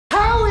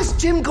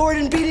Jim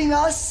Gordon beating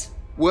us?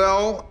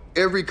 Well,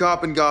 every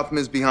cop in Gotham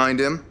is behind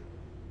him.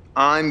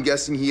 I'm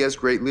guessing he has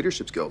great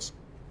leadership skills.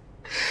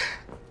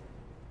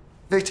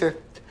 Victor,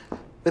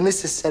 when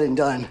this is said and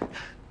done,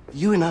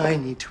 you and I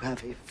need to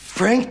have a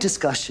frank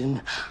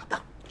discussion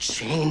about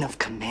chain of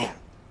command.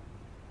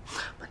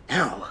 But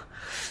now,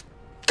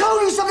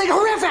 go do something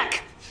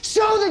horrific!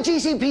 Show the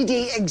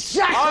GCPD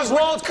exactly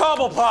Oswald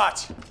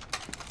Cobblepot!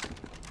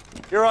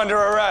 You're under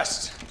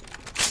arrest.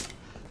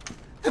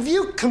 Have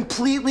you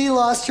completely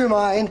lost your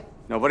mind?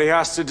 Nobody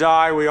has to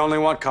die. We only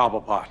want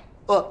Cobblepot.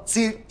 Well,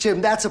 see, Jim,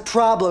 that's a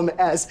problem,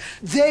 as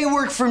they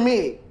work for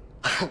me.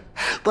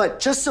 But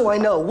just so I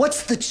know,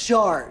 what's the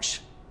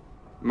charge?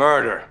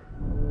 Murder.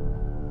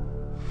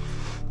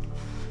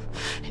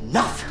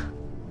 Enough!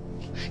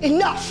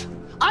 Enough!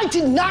 I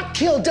did not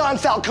kill Don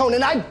Falcone,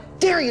 and I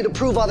dare you to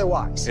prove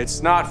otherwise.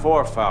 It's not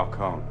for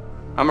Falcone.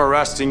 I'm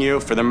arresting you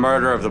for the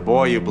murder of the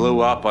boy you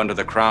blew up under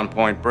the Crown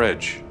Point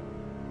Bridge.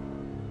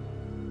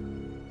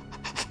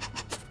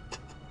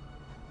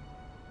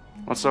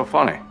 What's so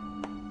funny?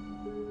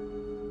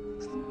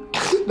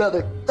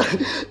 Nothing.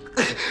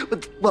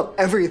 Well,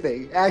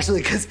 everything,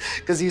 actually,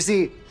 because you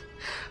see,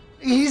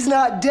 he's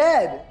not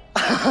dead.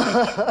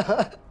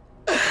 I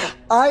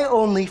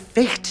only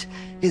faked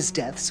his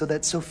death so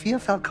that Sophia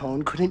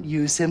Falcone couldn't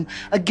use him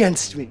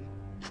against me.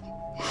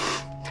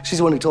 She's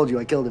the one who told you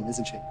I killed him,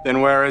 isn't she?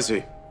 Then where is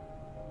he?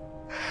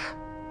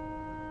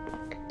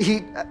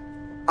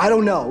 I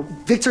don't know.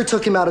 Victor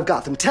took him out of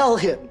Gotham. Tell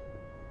him.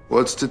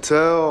 What's to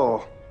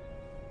tell?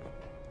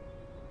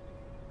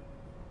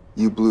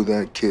 You blew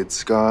that kid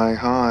sky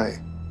high.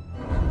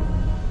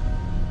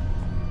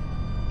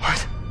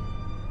 What?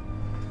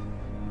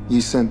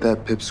 You sent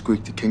that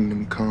pipsqueak to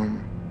Kingdom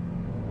Come.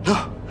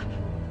 No,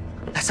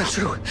 that's not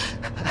true.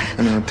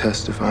 And I'll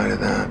testify to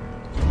that.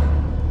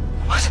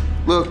 What?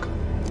 Look,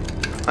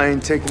 I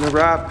ain't taking a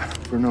rap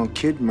for no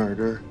kid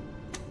murder.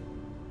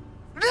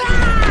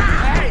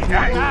 Hey,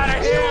 get out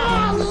of here! You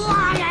are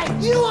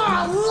lying! You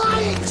are a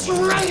lying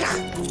traitor!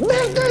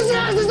 Victor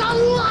Zsasz is a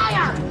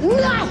liar!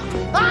 No!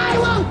 I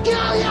will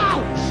kill you!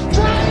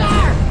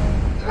 Traitor!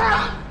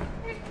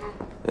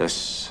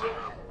 This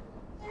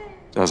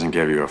doesn't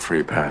give you a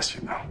free pass,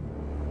 you know.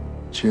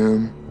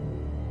 Jim.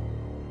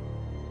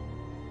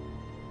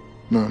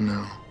 Not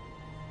now.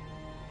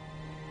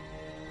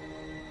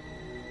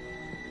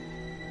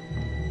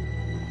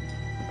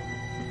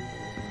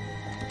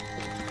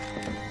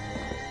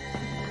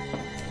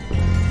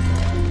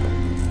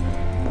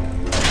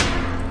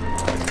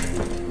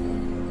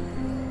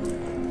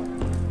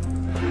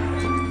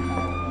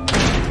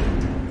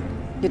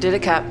 You did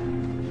it, Cap.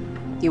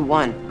 You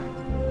won.